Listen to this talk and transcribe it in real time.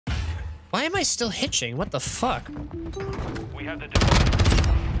Why am I still hitching? What the fuck? We have the device.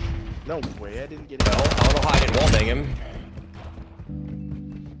 No way, I didn't get it. Well, I don't know how I didn't wall bang him.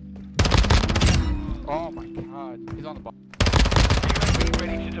 Oh my god, he's on the ball. UAV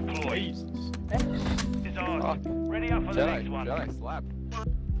ready to deploy. Is ours. Ready up for the next one. Jedi slap.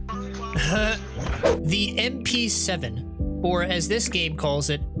 The MP7, or as this game calls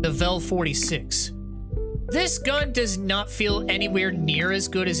it, the VEL 46. This gun does not feel anywhere near as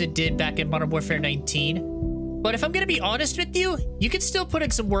good as it did back in Modern Warfare 19. But if I'm gonna be honest with you, you can still put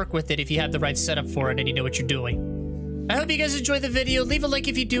in some work with it if you have the right setup for it and you know what you're doing. I hope you guys enjoyed the video. Leave a like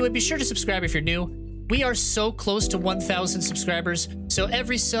if you do, and be sure to subscribe if you're new. We are so close to 1,000 subscribers, so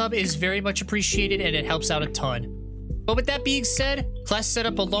every sub is very much appreciated and it helps out a ton. But with that being said, class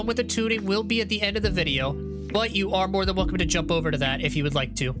setup along with the tuning will be at the end of the video, but you are more than welcome to jump over to that if you would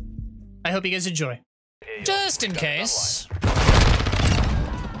like to. I hope you guys enjoy. Just in case.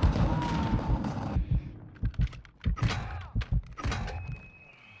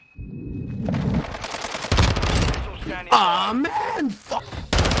 Aw, man! Fuck!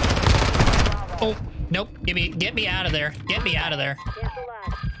 Oh, nope. Get me out of there. Get me out of there.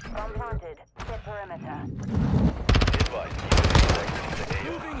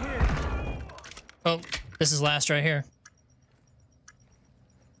 Oh, this is last right here.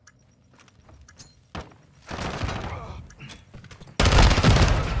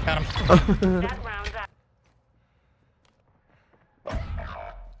 Got him.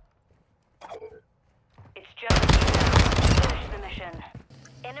 It's just finish the mission.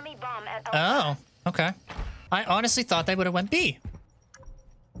 Enemy bomb at Oh, okay. I honestly thought they would have went B.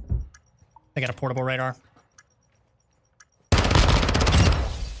 They got a portable radar.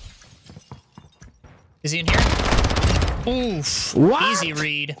 Is he in here? Oof. What? Easy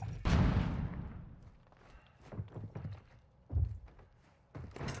read.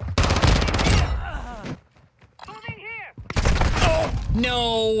 Oh,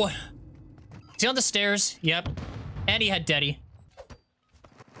 no. Is he on the stairs? Yep. And he had Deddy.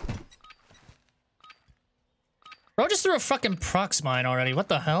 Bro just threw a fucking prox mine already. What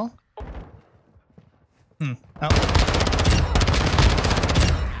the hell? Oh.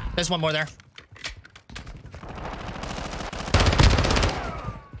 There's one more there.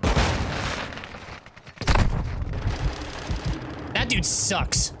 That dude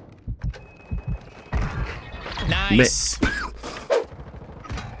sucks. Nice.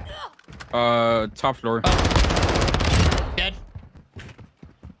 Top floor. Oh. Dead.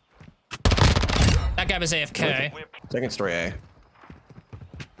 That guy was AFK. Second story A.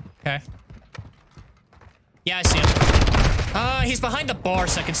 Okay. Yeah, I see him. He's behind the bar,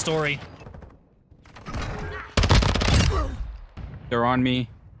 second story. They're on me.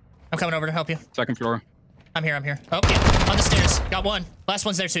 I'm coming over to help you. Second floor. I'm here, I'm here. Oh, yeah. On the stairs. Got one. Last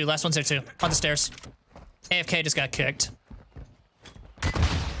one's there too. Last one's there too. On the stairs. AFK just got kicked.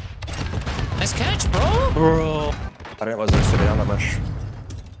 Nice catch, bro. Bro. I didn't wasn't sitting down that much.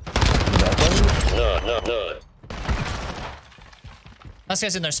 No. Last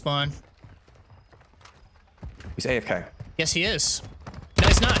guy's in their spawn. He's AFK. Yes, he is. No,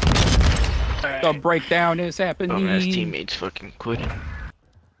 he's not. The breakdown is happening. Oh, man, his teammates fucking quit. Let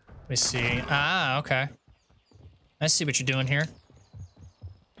me see. Ah, okay. I see what you're doing here.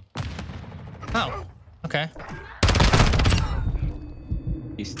 Oh, okay.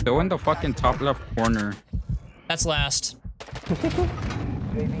 He's still in the fucking top left corner. That's last.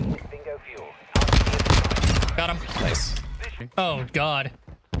 Got him. Nice. Oh, God.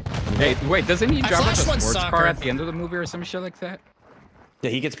 Hey, wait, doesn't he drive like a flashed one sports soccer. car at the end of the movie or some shit like that?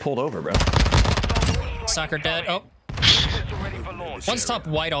 Yeah, he gets pulled over, bro. Soccer dead. Oh. One's top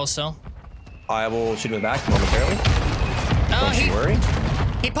white also. I will shoot him in the back momentarily. Oh, Don't you worry.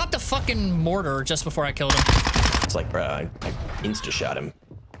 he popped a fucking mortar just before I killed him. It's like, bro, I insta-shot him.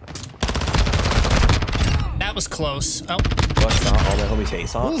 That was close. Oh. What's not all the homies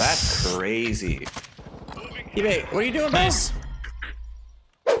face off? That's crazy. Teammate, what are you doing, bro? Nice.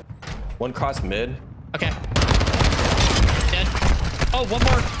 One cross mid. Okay. Dead. Oh,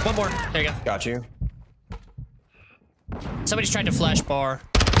 one more. There you go. Got you. Somebody's trying to flash bar.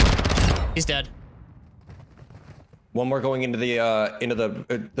 He's dead. One more going into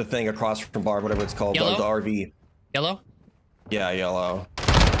the thing across from bar, whatever it's called, the RV. Yellow? Yeah, yellow.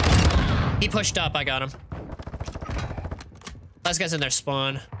 He pushed up. I got him. Last guy's in their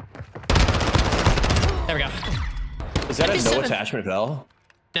spawn. There we go. Is that a MP7. no attachment VEL?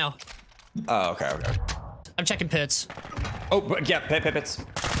 No. Oh, okay. I'm checking pits. Oh, but yeah, pits.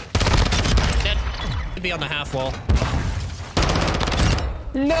 Dead. Could be on the half wall.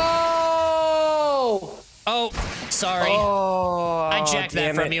 No! Oh, sorry. Oh, I jacked that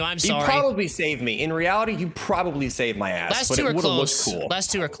damn from it. you. I'm sorry. You probably saved me. In reality, you probably saved my ass. Last but two it are would have looked close. cool.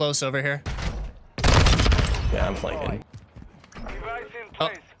 Last two are close over here. Yeah, I'm flanking. Device in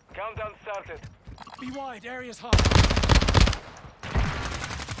place. Countdown started. Be wide, area's hot.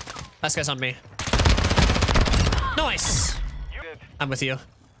 Last guy's on me. Nice. I'm with you.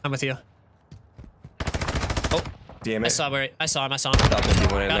 I'm with you. Oh, Damn it. I saw him. I saw him. Thought there'd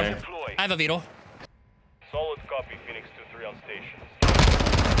be one in Got there. him. Deploy. I have a Beetle. Solid copy. Phoenix 2-3 on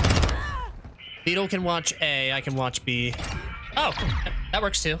station. Beetle can watch A. I can watch B. Oh, that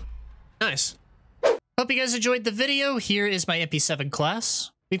works too. Nice. Hope you guys enjoyed the video. Here is my MP7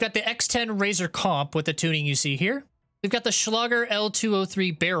 class. We've got the X10 Razor Comp with the tuning you see here. We've got the Schlager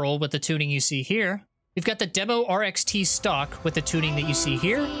L203 barrel with the tuning you see here. We've got the Demo RXT stock with the tuning that you see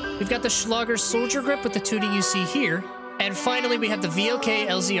here. We've got the Schlager Soldier Grip with the tuning you see here. And finally, we have the VLK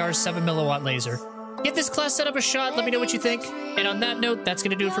LZR 7mW laser. Get this class set up a shot. Let me know what you think. And on that note, that's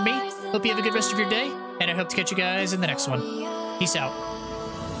going to do it for me. Hope you have a good rest of your day. And I hope to catch you guys in the next one. Peace out.